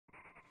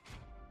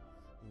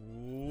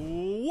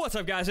What's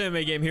up, guys?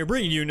 MMA Game here,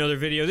 bringing you another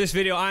video. This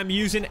video I'm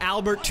using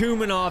Albert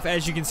Tumenov,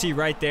 as you can see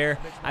right there.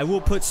 I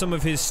will put some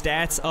of his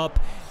stats up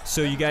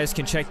so you guys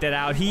can check that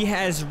out. He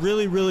has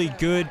really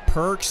good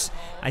perks.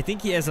 I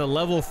think he has a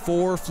level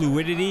 4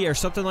 fluidity or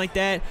something like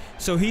that.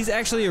 So he's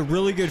actually a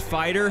really good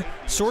fighter,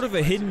 sort of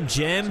a hidden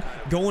gem.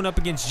 Going up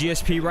against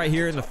GSP right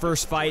here in the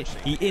first fight,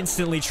 he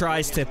instantly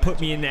tries to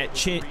put me in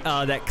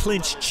that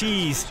clinch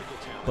cheese,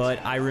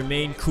 but I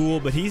remain cool.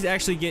 But he's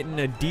actually getting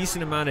a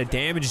decent amount of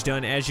damage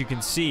done, as you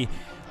can see.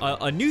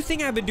 A new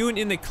thing I've been doing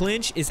in the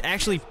clinch is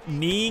actually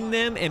kneeing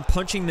them and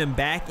punching them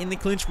back in the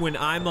clinch when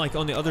I'm like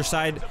on the other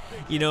side,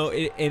 you know,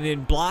 and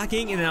then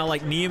blocking, and then I'll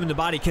like knee them in the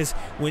body, because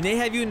when they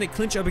have you in the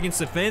clinch up against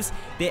the fence,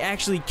 they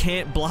actually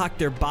can't block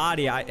their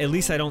body. At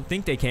least I don't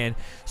think they can.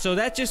 So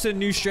that's just a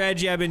new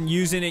strategy I've been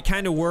using. It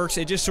kind of works.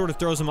 It just sort of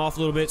throws them off a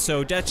little bit.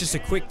 So that's just a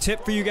quick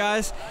tip for you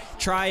guys.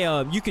 Try,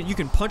 you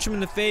can punch them in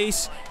the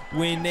face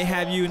when they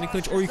have you in the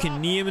clinch, or you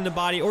can knee them in the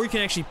body, or you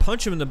can actually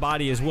punch them in the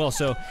body as well.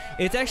 So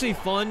it's actually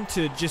fun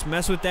to just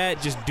mess with that,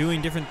 just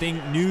doing different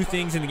new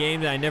things in the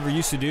game that I never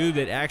used to do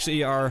that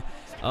actually are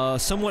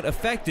somewhat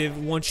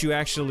effective once you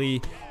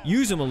actually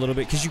use them a little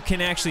bit, because you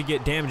can actually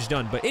get damage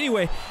done. But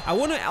anyway, I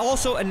want to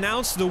also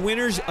announce the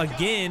winners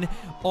again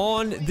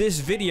on this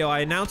video. I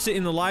announced it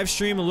in the live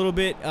stream a little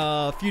bit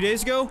a few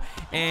days ago,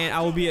 and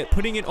I will be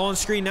putting it on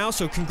screen now.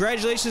 So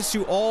congratulations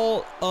to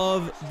all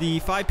of the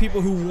 5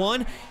 people who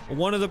won.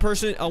 One of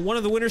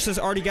the winners has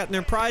already gotten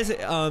their prize.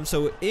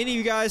 So any of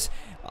you guys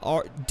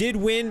did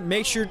win,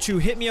 make sure to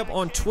hit me up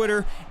on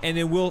Twitter, and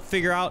then we'll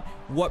figure out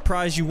what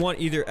prize you want,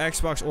 either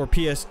Xbox or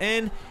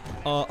PSN.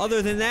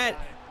 Other than that,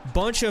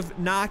 bunch of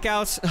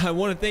knockouts. I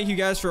want to thank you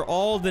guys for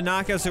all the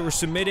knockouts that were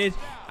submitted.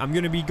 I'm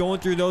going to be going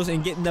through those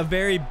and getting the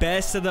very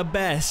best of the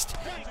best.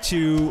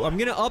 I'm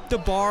going to up the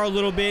bar a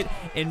little bit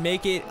and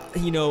make it,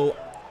 you know,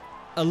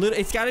 a little.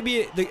 It's got to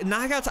be the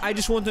knockouts. I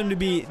just want them to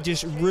be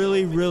just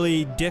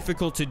really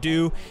difficult to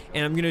do,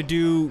 and I'm gonna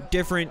do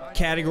different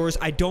categories.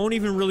 I don't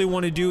even really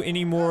want to do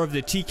any more of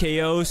the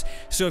TKOs.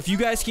 So if you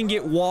guys can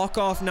get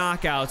walk-off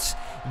knockouts,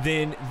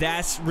 then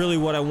that's really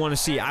what I want to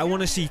see. I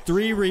want to see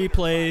 3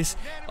 replays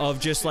of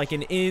just like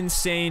an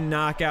insane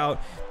knockout,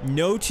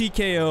 no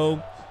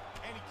TKO.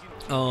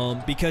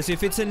 Because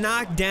if it's a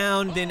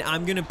knockdown, then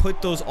I'm gonna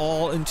put those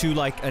all into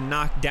like a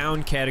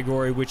knockdown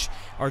category, which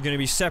are gonna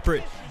be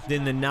separate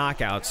than the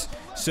knockouts.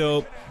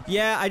 So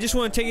yeah, I just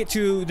want to take it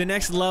to the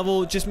next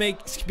level,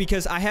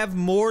 because I have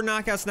more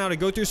knockouts now to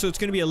go through, so it's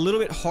gonna be a little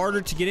bit harder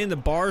to get in. The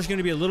bar is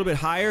gonna be a little bit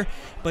higher,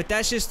 but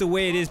that's just the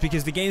way it is,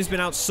 because the game's been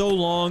out so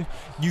long,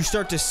 you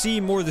start to see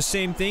more of the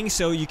same thing,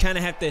 so you kind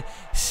of have to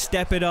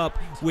step it up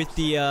with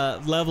the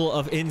level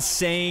of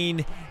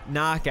insane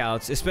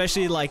knockouts,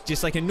 especially like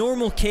just like a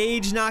normal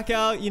cage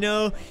knockout. You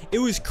know, it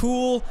was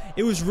cool,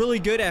 it was really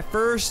good at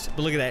first,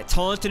 but look at that,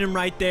 taunting him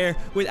right there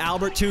with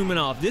Albert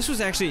Tumenov. This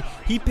was actually,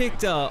 he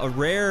picked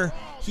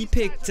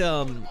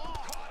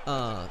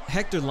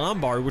Hector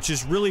Lombard, which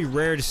is really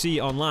rare to see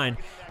online.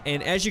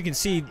 And as you can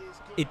see,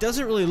 it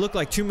doesn't really look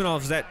like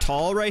Tumenov's that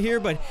tall right here,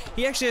 but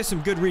he actually has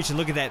some good reach. And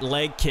look at that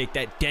leg kick,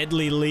 that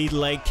deadly lead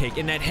leg kick,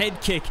 and that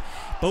head kick.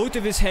 Both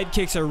of his head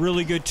kicks are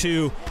really good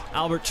too,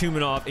 Albert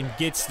Tumenov, and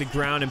gets the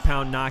ground and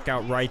pound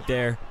knockout right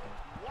there.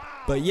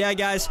 But yeah,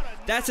 guys,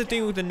 that's the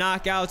thing with the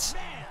knockouts.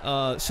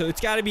 So it's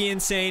got to be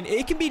insane.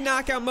 It can be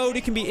knockout mode,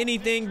 it can be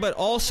anything, but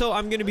also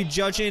I'm going to be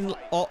judging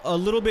a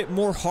little bit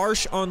more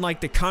harsh on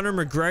like the Conor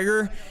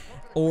McGregor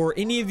or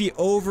any of the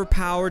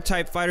overpowered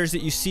type fighters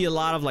that you see a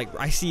lot of. Like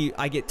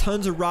I get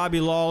tons of Robbie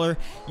Lawler,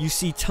 you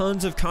see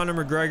tons of Conor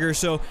McGregor.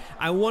 So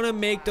I want to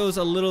make those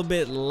a little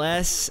bit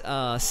less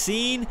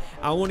seen.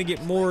 I want to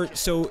get more.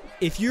 So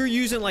if you're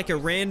using like a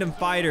random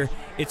fighter,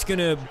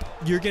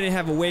 you're gonna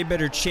have a way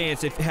better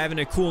chance if having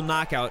a cool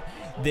knockout,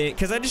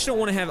 because I just don't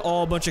want to have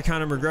a bunch of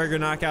Conor McGregor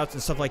knockouts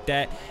and stuff like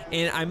that.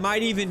 And I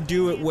might even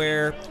do it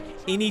where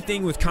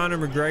anything with Conor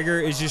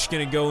McGregor is just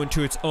going to go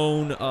into its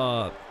own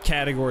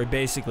category,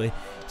 basically.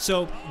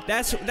 So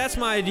that's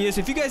my ideas.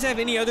 If you guys have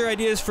any other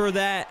ideas for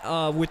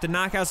that with the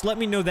knockouts, let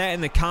me know that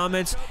in the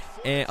comments.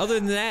 And other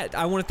than that,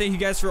 I want to thank you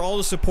guys for all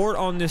the support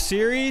on this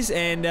series.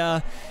 And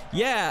I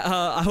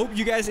hope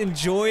you guys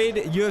enjoyed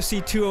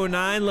UFC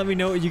 209. Let me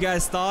know what you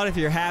guys thought, if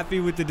you're happy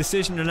with the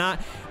decision or not.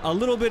 A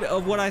little bit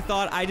of what I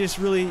thought. I just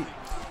really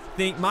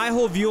think my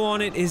whole view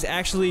on it is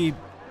actually,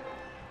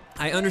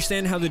 I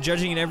understand how the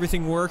judging and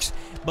everything works,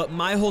 but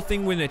my whole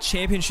thing with a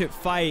championship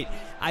fight,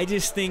 I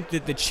just think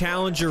that the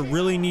challenger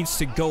really needs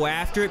to go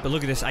after it. But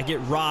look at this, I get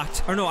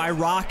rocked. Or no, I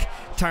rock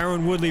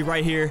Tyron Woodley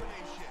right here.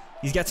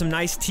 He's got some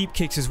nice teep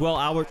kicks as well,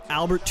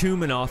 Albert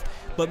Tumenov.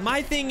 But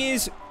my thing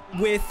is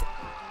with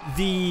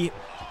the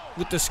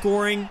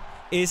scoring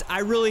is, I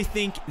really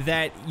think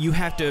that you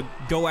have to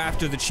go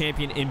after the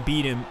champion and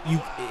beat him.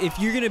 If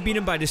you're going to beat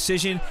him by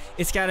decision,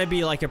 it's got to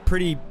be like a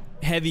pretty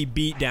heavy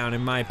beatdown, in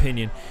my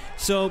opinion.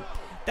 So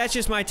that's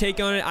just my take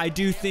on it. I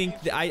do think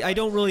I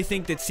don't really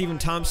think that Stephen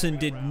Thompson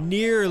did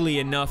nearly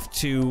enough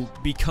to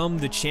become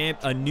the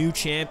a new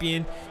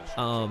champion.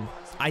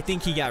 I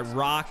think he got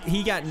rocked.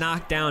 He got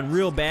knocked down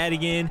real bad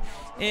again,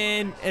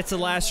 and it's the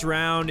last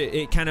round.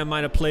 It kind of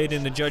might have played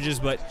in the judges,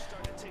 but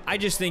I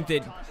just think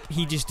that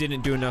he just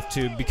didn't do enough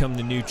to become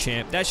the new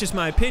champ. That's just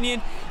my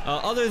opinion.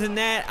 Other than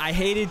that, I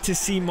hated to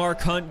see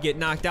Mark Hunt get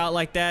knocked out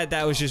like that.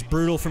 That was just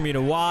brutal for me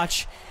to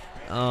watch.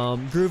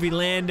 Groovy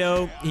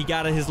Lando, he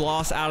got his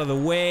loss out of the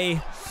way.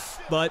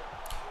 But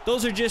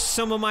those are just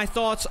some of my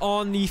thoughts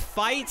on the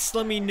fights.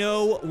 Let me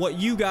know what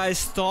you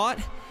guys thought.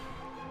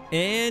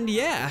 And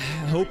yeah,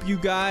 I hope you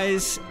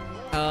guys,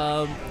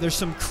 there's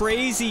some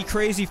crazy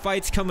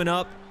fights coming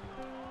up.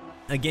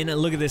 Again,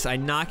 look at this. I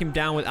knock him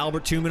down with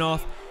Albert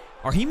Tumenov.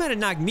 Or he might have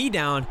knocked me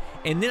down,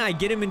 and then I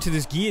get him into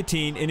this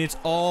guillotine, and it's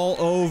all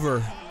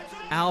over.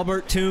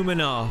 Albert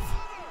Tumenov.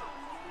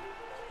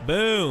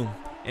 Boom.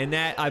 And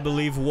that, I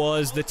believe,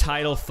 was the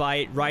title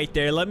fight right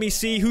there. Let me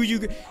see who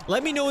you...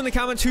 Let me know in the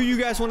comments who you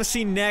guys want to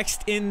see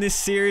next in this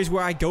series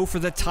where I go for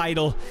the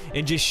title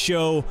and just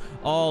show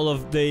all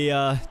of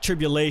the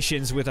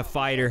tribulations with a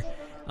fighter.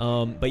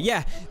 But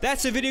yeah,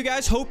 that's the video,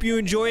 guys. Hope you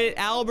enjoyed it.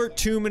 Albert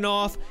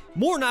Tumenov.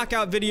 More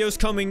knockout videos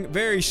coming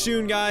very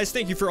soon, guys.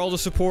 Thank you for all the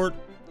support.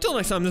 Till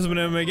next time, this has been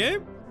MMA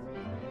Game.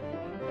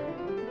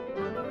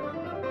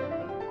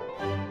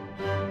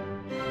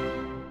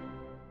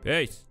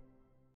 Peace.